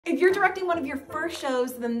If you're directing one of your first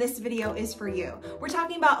shows, then this video is for you. We're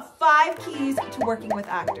talking about 5 keys to working with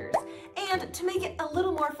actors. And to make it a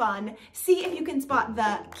little more fun, see if you can spot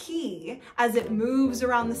the key as it moves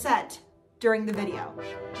around the set during the video.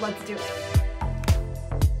 Let's do it.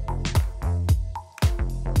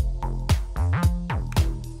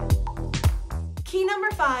 Key number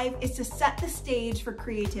 5 is to set the stage for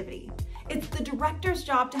creativity. It's the director's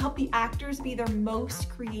job to help the actors be their most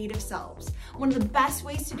creative selves. One of the best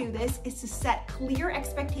ways to do this is to set clear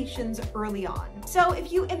expectations early on. So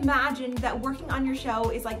if you imagine that working on your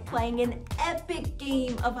show is like playing an epic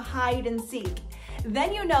game of hide and seek,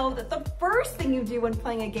 then you know that the first thing you do when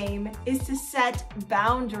playing a game is to set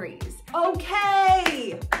boundaries.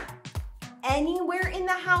 Okay! Anywhere in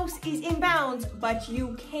the house is in bounds, but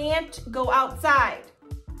you can't go outside.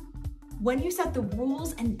 When you set the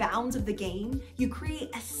rules and bounds of the game, you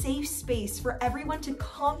create a safe space for everyone to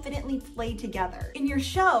confidently play together. In your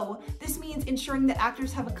show, this means ensuring that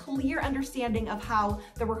actors have a clear understanding of how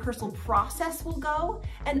the rehearsal process will go,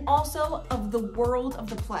 and also of the world of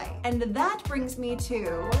the play. And that brings me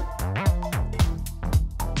to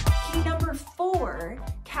key number 4,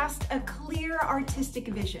 cast a clear artistic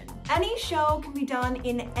vision. Any show can be done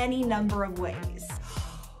in any number of ways.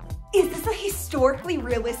 Is this a historically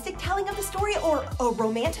realistic telling of the story or a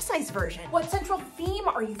romanticized version? What central theme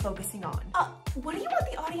are you focusing on? What do you want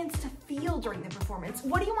the audience to feel during the performance?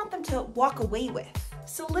 What do you want them to walk away with?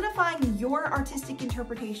 Solidifying your artistic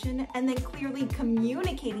interpretation and then clearly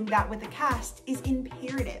communicating that with the cast is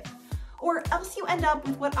imperative. Or else you end up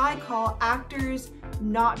with what I call actors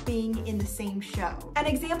not being in the same show. An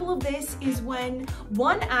example of this is when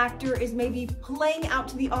one actor is maybe playing out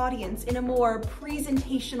to the audience in a more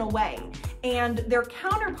presentational way, and their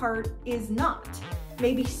counterpart is not,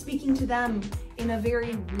 maybe speaking to them in a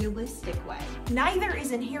very realistic way. Neither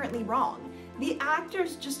is inherently wrong. The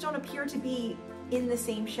actors just don't appear to be in the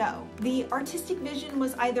same show. The artistic vision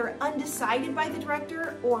was either undecided by the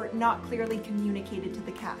director or not clearly communicated to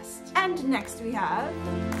the cast. And next we have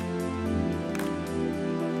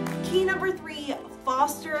key number 3,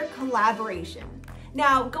 foster collaboration.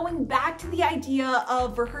 Now, going back to the idea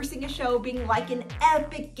of rehearsing a show being like an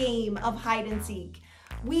epic game of hide and seek,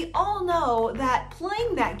 we all know that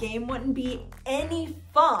playing that game wouldn't be any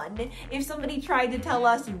fun if somebody tried to tell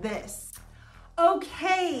us this.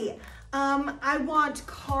 Okay, I want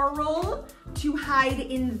Carl to hide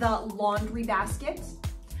in the laundry basket.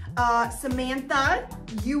 Samantha,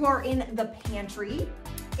 you are in the pantry.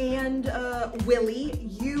 And Willie,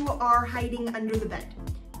 you are hiding under the bed.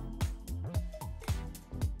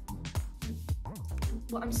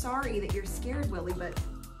 Well, I'm sorry that you're scared, Willie, but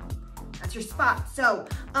that's your spot. So,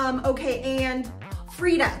 okay, and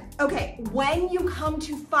Frida, okay, when you come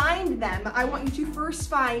to find them, I want you to first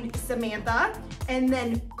find Samantha and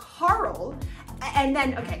then Carl, and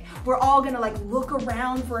then, okay, we're all gonna like look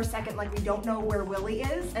around for a second like we don't know where Willie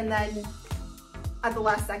is, and then at the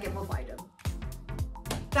last second we'll find him.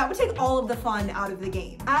 That would take all of the fun out of the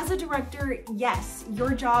game. As a director, yes,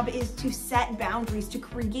 your job is to set boundaries, to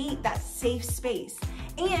create that safe space,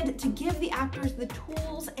 and to give the actors the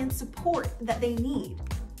tools and support that they need.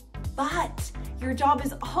 But your job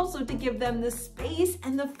is also to give them the space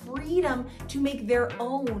and the freedom to make their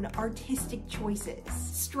own artistic choices.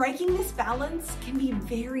 Striking this balance can be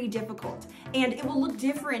very difficult, and it will look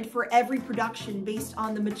different for every production based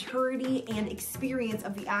on the maturity and experience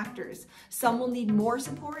of the actors. Some will need more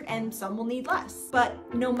support and some will need less.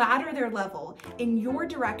 But no matter their level, in your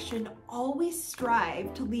direction, always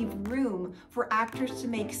strive to leave room for actors to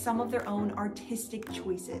make some of their own artistic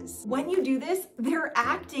choices. When you do this, their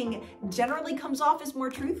acting generally comes off as more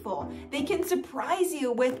truthful. They can surprise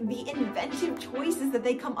you with the inventive choices that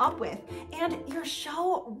they come up with, and your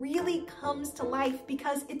show really comes to life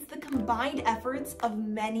because it's the combined efforts of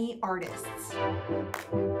many artists.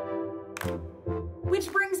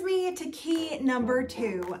 Which brings me to key number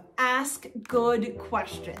 2, ask good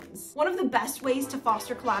questions. One of the best ways to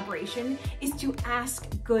foster collaboration is to ask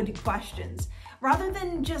good questions, rather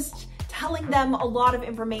than just telling them a lot of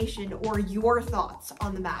information or your thoughts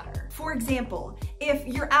on the matter. For example, if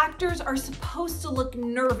your actors are supposed to look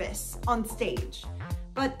nervous on stage,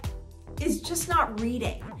 but is just not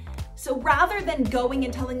reading, so rather than going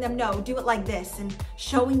and telling them, no, do it like this, and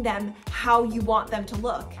showing them how you want them to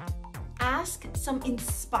look, ask some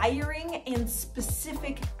inspiring and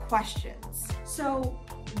specific questions. So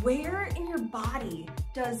where in your body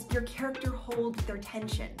does your character hold their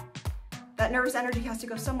tension? That nervous energy has to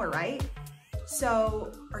go somewhere, right?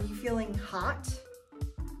 So are you feeling hot?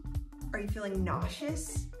 Are you feeling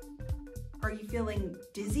nauseous? Are you feeling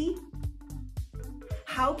dizzy?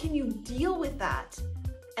 How can you deal with that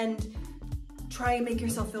and try and make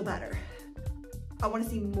yourself feel better. I want to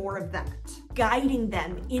see more of that. Guiding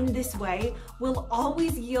them in this way will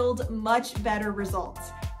always yield much better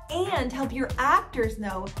results and help your actors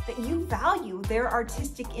know that you value their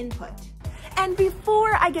artistic input. And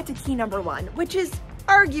before I get to key number 1, which is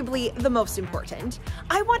arguably the most important,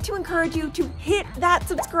 I want to encourage you to hit that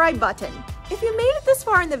subscribe button. If you made it this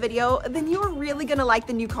far in the video, then you are really gonna like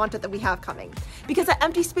the new content that we have coming. Because at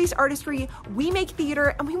Empty Space Artistry, we make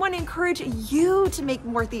theater and we want to encourage you to make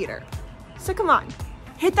more theater. So come on,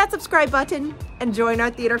 hit that subscribe button and join our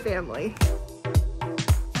theater family.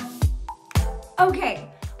 Okay,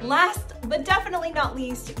 last but definitely not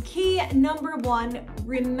least, key number 1,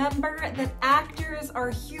 remember that actors are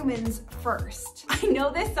humans first. I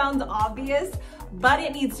know this sounds obvious, but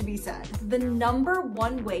it needs to be said. The number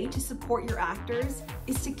 1 way to support your actors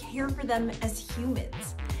is to care for them as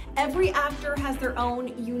humans. Every actor has their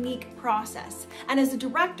own unique process, and as a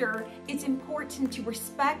director, it's important to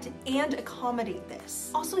respect and accommodate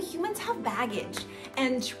this. Also, humans have baggage,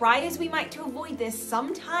 and try as we might to avoid this,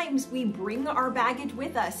 sometimes we bring our baggage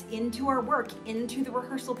with us into our work, into the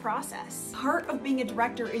rehearsal process. Part of being a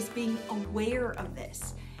director is being aware of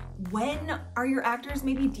this. When are your actors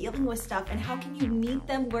maybe dealing with stuff, and how can you meet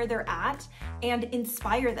them where they're at and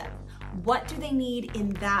inspire them? What do they need in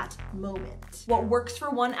that moment? What works for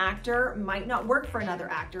one actor might not work for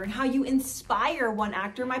another actor, and how you inspire one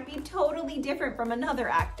actor might be totally different from another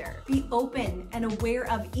actor. Be open and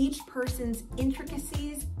aware of each person's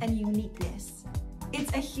intricacies and uniqueness.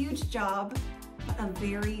 It's a huge job, but a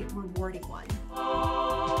very rewarding one.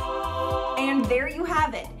 And there you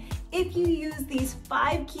have it. If you use these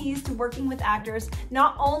 5 keys to working with actors,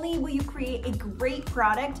 not only will you create a great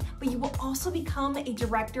product, but you will also become a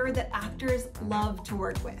director that actors love to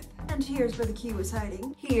work with. And here's where the key was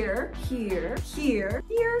hiding. Here, here, here,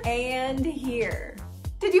 here, and here.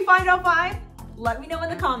 Did you find all 5? Let me know in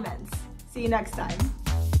the comments. See you next time.